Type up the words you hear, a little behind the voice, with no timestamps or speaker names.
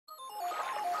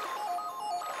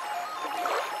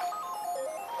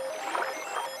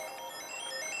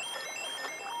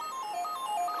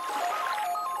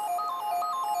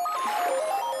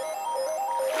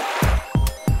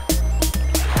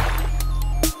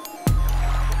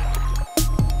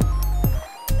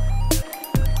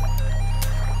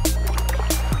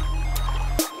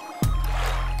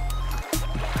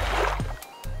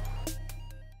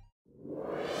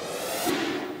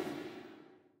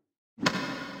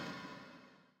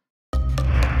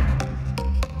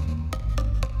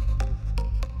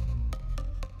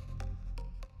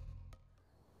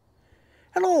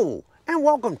and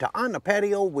welcome to On the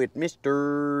Patio with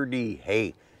Mr. D.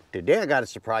 Hey, today I got a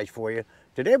surprise for you.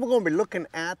 Today we're going to be looking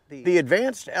at the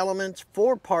Advanced Elements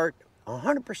 4-part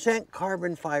 100%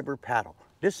 carbon fiber paddle.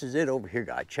 This is it over here,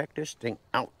 guys. Check this thing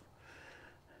out.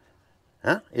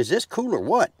 Huh? Is this cool or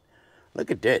what?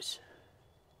 Look at this.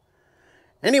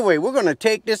 Anyway, we're going to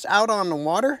take this out on the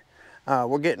water.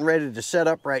 We're getting ready to set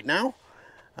up right now.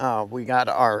 We got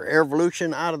our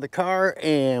Airvolution out of the car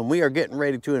and we are getting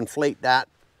ready to inflate that.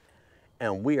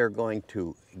 And we are going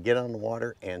to get on the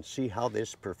water and see how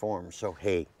this performs. So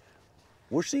hey,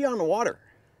 we'll see you on the water.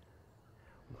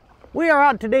 We are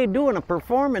out today doing a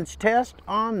performance test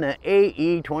on the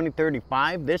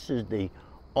AE2035. This is the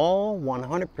all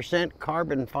 100%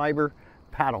 carbon fiber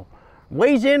paddle.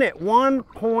 Weighs in at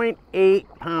 1.8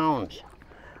 pounds.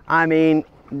 I mean,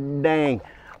 dang.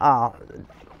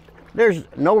 There's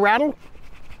no rattle.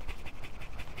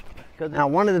 Now,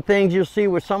 one of the things you'll see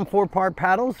with some 4-part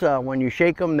paddles, when you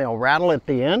shake them, they'll rattle at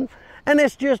the end. And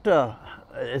it's just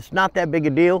it's not that big a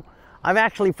deal. I've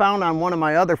actually found on one of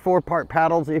my other 4-part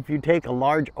paddles, if you take a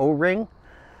large O-ring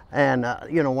and,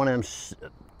 you know, one of them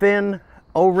thin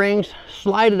O-rings,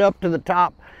 slide it up to the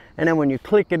top, and then when you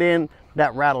click it in,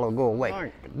 that rattle will go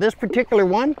away. This particular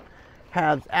one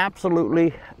has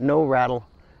absolutely no rattle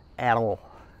at all.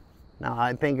 Now,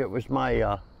 I think it was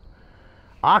my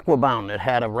Aquabound that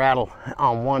had a rattle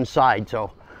on one side,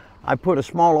 so I put a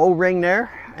small O-ring there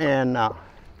and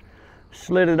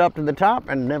slid it up to the top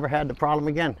and never had the problem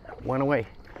again. Went away.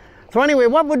 So anyway,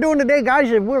 what we're doing today,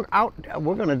 guys, is we're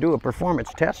going to do a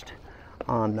performance test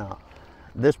on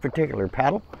this particular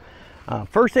paddle.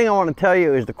 First thing I want to tell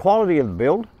you is the quality of the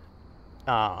build.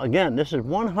 Again, this is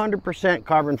 100%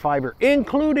 carbon fiber,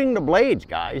 including the blades,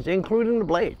 guys, including the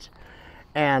blades.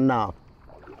 And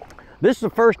this is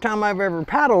the first time I've ever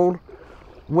paddled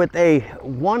with a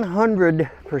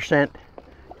 100%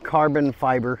 carbon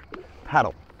fiber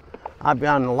paddle. I've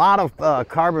done a lot of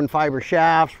carbon fiber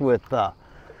shafts with what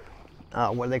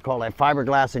do they call that,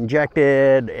 fiberglass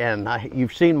injected, and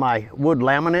you've seen my wood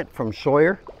laminate from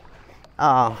Sawyer.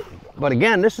 But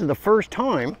again, this is the first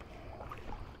time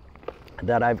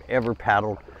that I've ever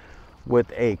paddled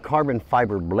with a carbon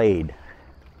fiber blade.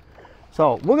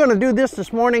 So we're going to do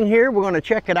this morning here. We're going to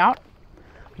check it out.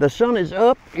 The sun is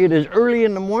up. It is early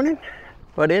in the morning,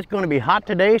 but it's going to be hot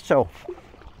today, so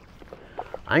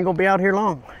I ain't going to be out here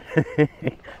long.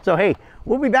 So hey,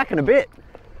 we'll be back in a bit.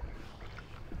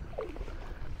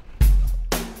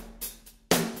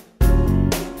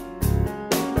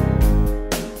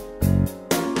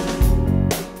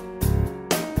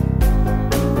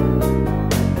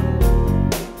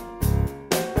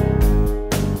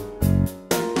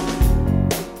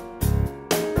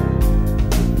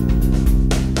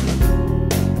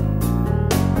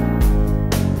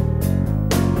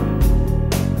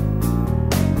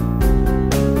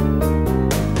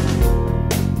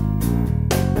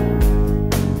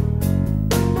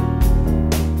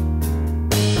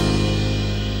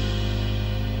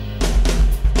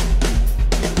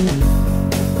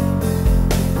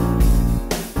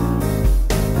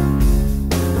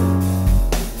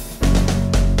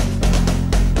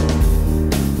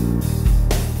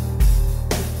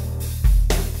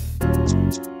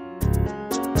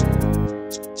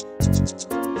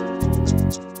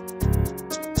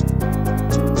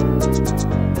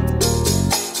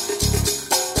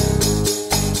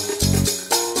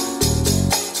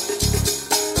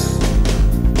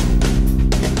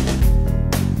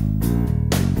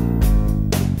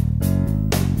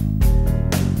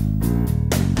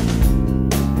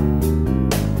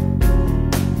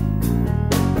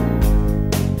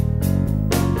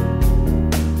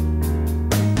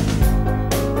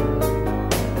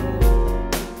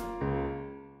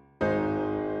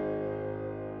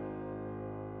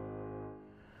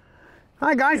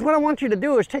 Hi guys, what I want you to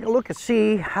do is take a look and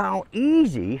see how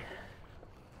easy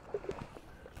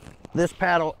this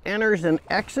paddle enters and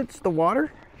exits the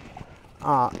water.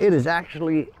 It is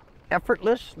actually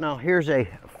effortless. Now here's a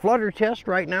flutter test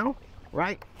right now,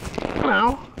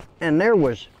 and there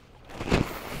was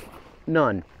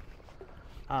none.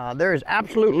 There is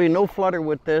absolutely no flutter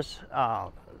with this.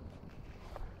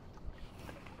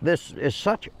 This is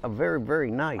such a very,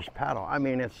 very nice paddle. I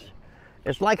mean,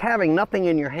 it's like having nothing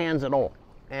in your hands at all.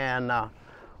 And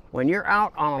when you're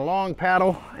out on a long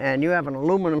paddle and you have an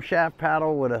aluminum shaft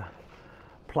paddle with a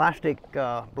plastic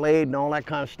blade and all that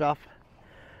kind of stuff,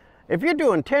 if you're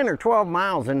doing 10 or 12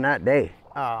 miles in that day,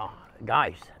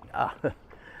 guys,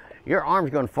 your arm's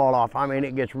going to fall off. I mean,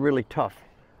 it gets really tough.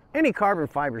 Any carbon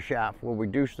fiber shaft will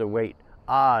reduce the weight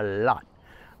a lot.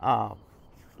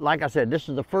 Like I said, this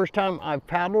is the first time I've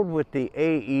paddled with the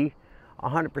AE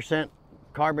 100%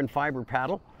 carbon fiber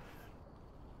paddle.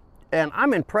 And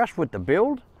I'm impressed with the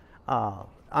build.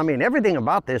 I mean, everything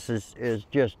about this is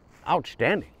just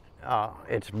outstanding.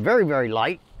 It's very, very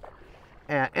light.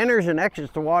 Enters and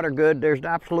exits the water good. There's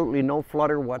absolutely no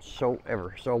flutter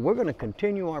whatsoever. So we're going to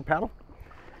continue our paddle,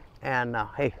 and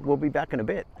hey, we'll be back in a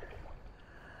bit.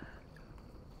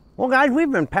 Well, guys, we've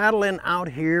been paddling out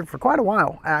here for quite a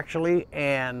while, actually,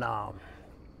 and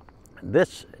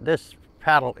this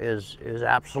paddle is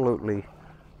absolutely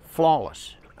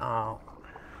flawless.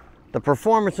 The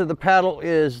performance of the paddle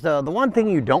is the one thing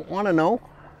you don't want to know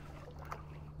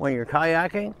when you're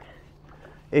kayaking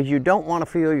is you don't want to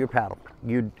feel your paddle.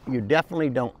 You definitely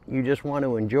don't. You just want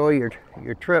to enjoy your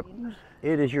trip.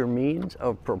 It is your means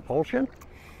of propulsion,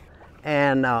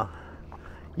 and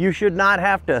you should not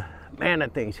have to, man,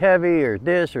 that thing's heavy or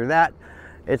this or that.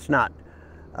 It's not.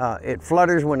 It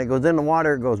flutters when it goes in the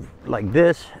water. It goes like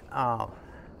this.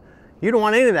 You don't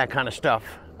want any of that kind of stuff.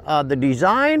 The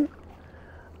design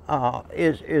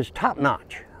is top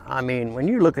notch. I mean, when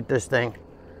you look at this thing,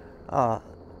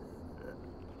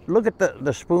 look at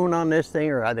the spoon on this thing,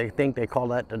 or I think they call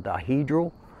that the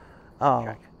dihedral.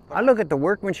 I look at the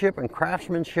workmanship and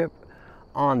craftsmanship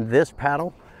on this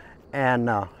paddle, and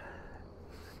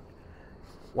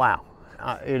wow,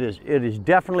 it is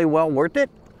definitely well worth it.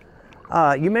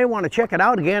 You may want to check it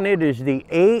out again. It is the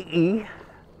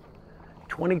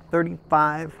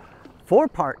AE2035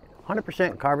 4-part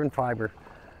 100% carbon fiber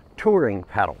touring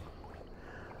paddle.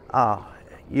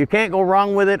 You can't go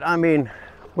wrong with it. I mean,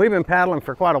 we've been paddling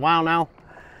for quite a while now,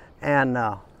 and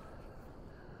I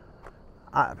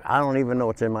don't even know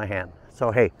what's in my hand.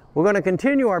 So hey, we're going to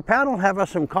continue our paddle, have us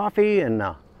some coffee, and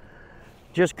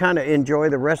just kind of enjoy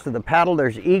the rest of the paddle.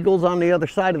 There's eagles on the other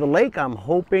side of the lake. I'm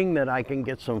hoping that I can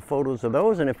get some photos of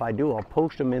those, and if I do, I'll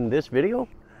post them in this video.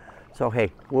 So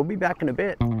hey, we'll be back in a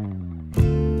bit.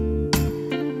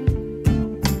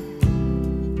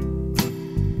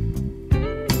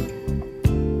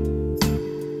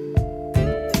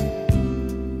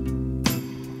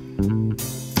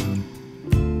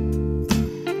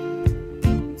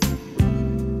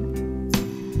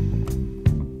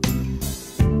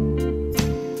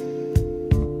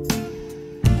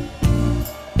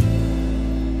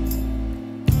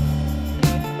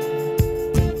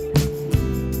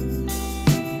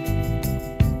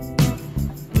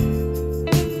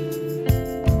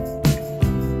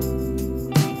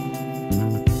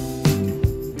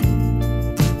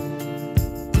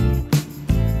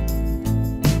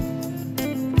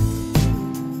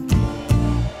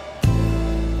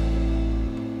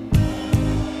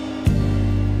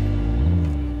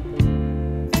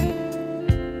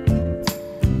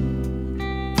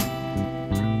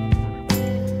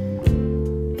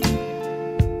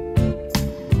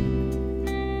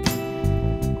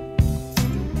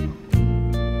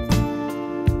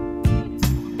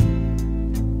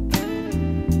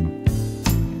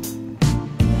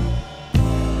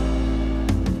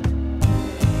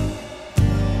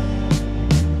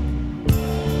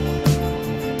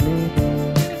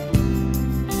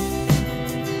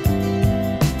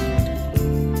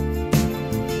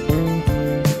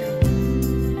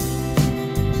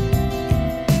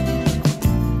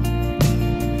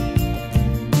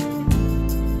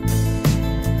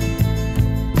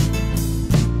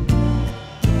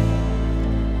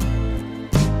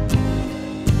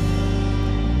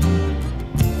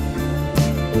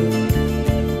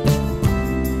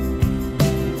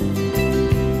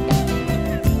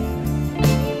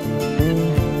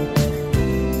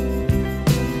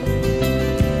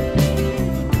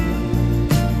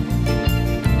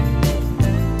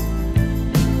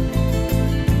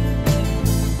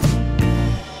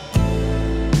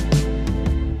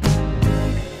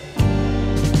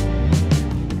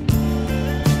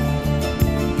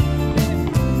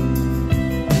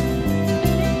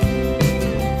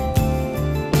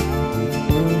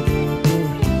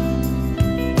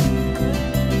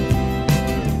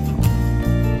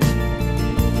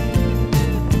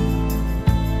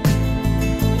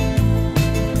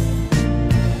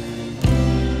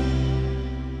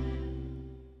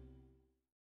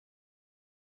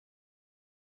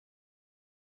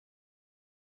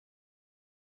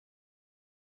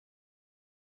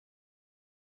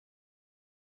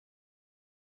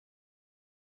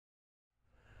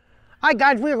 All right,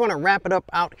 guys, we're going to wrap it up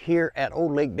out here at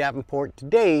Old Lake Davenport.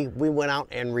 Today, we went out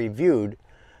and reviewed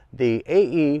the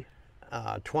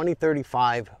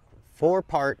AE2035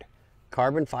 4-part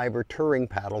carbon fiber touring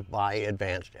paddle by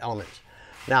Advanced Elements.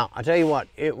 Now, I tell you what,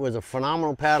 it was a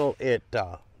phenomenal paddle. It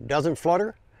doesn't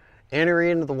flutter.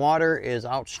 Entry into the water is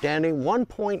outstanding.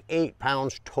 1.8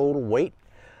 pounds total weight.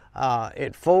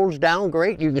 It folds down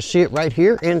great. You can see it right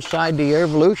here inside the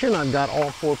Evolution. I've got all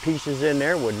 4 pieces in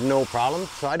there with no problem.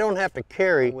 So I don't have to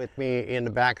carry with me in the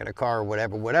back of the car or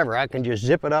whatever. I can just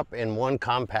zip it up in one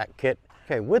compact kit.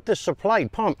 Okay, with the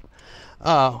supplied pump,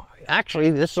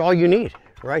 actually this is all you need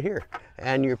right here,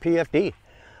 and your PFD.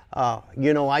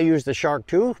 You know, I use the Shark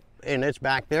 2 and it's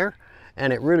back there,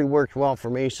 and it really works well for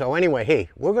me. So anyway, hey,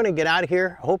 we're gonna get out of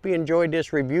here. Hope you enjoyed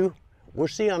this review. We'll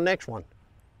see you on the next one.